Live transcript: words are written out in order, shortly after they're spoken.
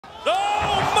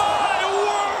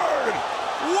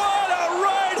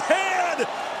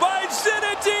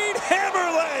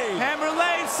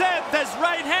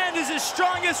his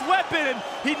strongest weapon, and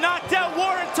he knocked out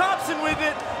Warren Thompson with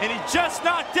it, and he just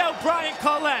knocked out Brian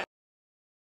Collette.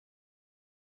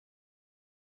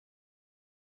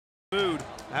 Mood.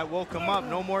 That woke him up.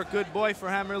 No more good boy for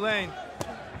Hameur-Lain.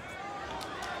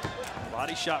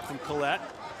 Body shot from Collette.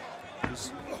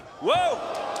 Whoa!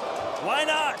 Why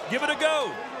not? Give it a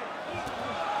go.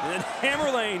 And then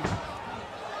Hameur-Lain,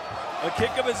 a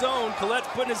kick of his own. Collette's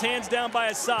putting his hands down by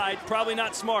his side. Probably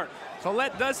not smart.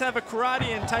 Collette does have a karate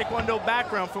and taekwondo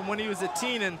background from when he was a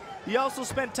teen, and he also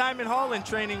spent time in Holland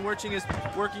training, working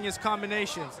his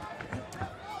combinations.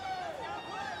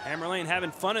 Hameur-Lain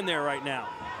having fun in there right now.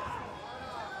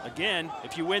 Again,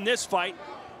 if you win this fight,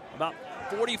 about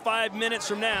 45 minutes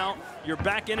from now, you're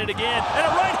back in it again. And a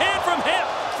right hand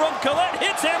from Collette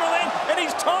hits Hameur-Lain, and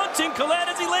he's taunting Collette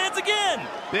as he lands again.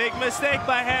 Big mistake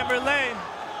by Hameur-Lain.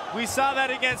 We saw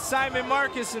that against Simon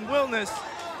Marcus and Wilness.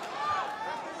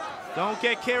 Don't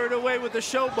get carried away with the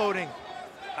showboating.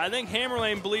 I think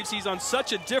Hameur-Lain believes he's on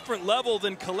such a different level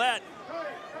than Collette,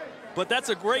 but that's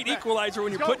a great equalizer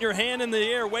when you're putting your hand in the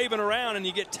air, waving around, and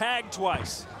you get tagged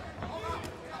twice.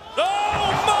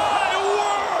 Oh my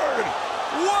word!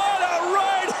 What a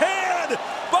right hand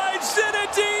by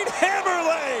Zinedine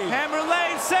Hameur-Lain!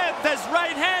 Hameur-Lain said that his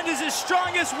right hand is his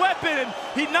strongest weapon, and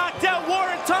he knocked out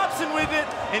Warren Thompson with it,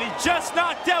 and he just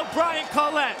knocked out Brian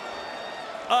Collette.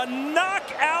 A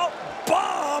knockout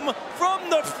bomb from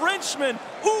the Frenchman.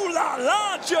 Ooh la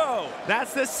la, Joe!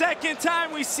 That's the second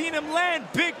time we've seen him land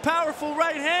big, powerful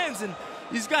right hands, and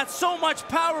he's got so much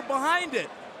power behind it.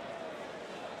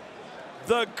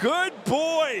 The good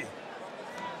boy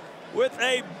with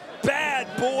a bad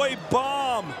boy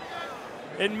bomb.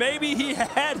 And maybe he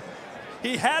had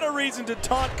a reason to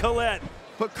taunt Collette.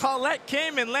 But Collette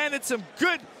came and landed some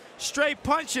good straight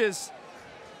punches.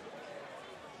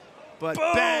 But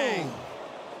boom! Bang!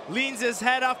 Leans his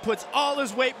head up, puts all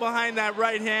his weight behind that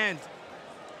right hand.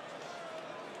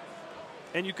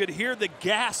 And you could hear the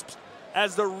gasps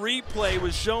as the replay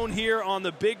was shown here on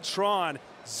the Big Tron.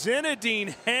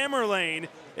 Zinedine Hameur-Lain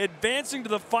advancing to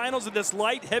the finals of this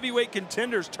light heavyweight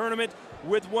contenders tournament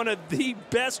with one of the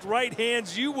best right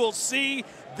hands you will see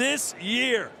this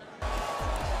year.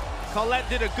 Collette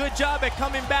did a good job at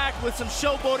coming back with some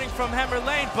showboating from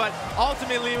Hameur-Lain, but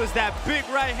ultimately it was that big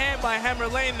right hand by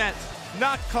Hameur-Lain that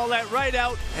knocked Collette right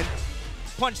out and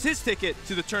punched his ticket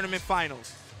to the tournament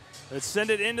finals. Let's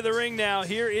send it into the ring now.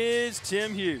 Here is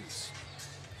Tim Hughes.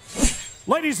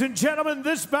 Ladies and gentlemen,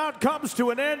 this bout comes to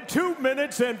an end. 2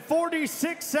 minutes and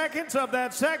 46 seconds of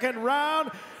that second round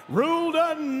ruled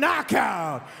a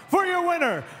knockout. For your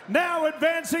winner, now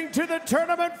advancing to the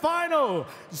tournament final,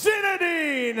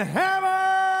 Zinedine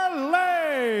Hameur-Lain.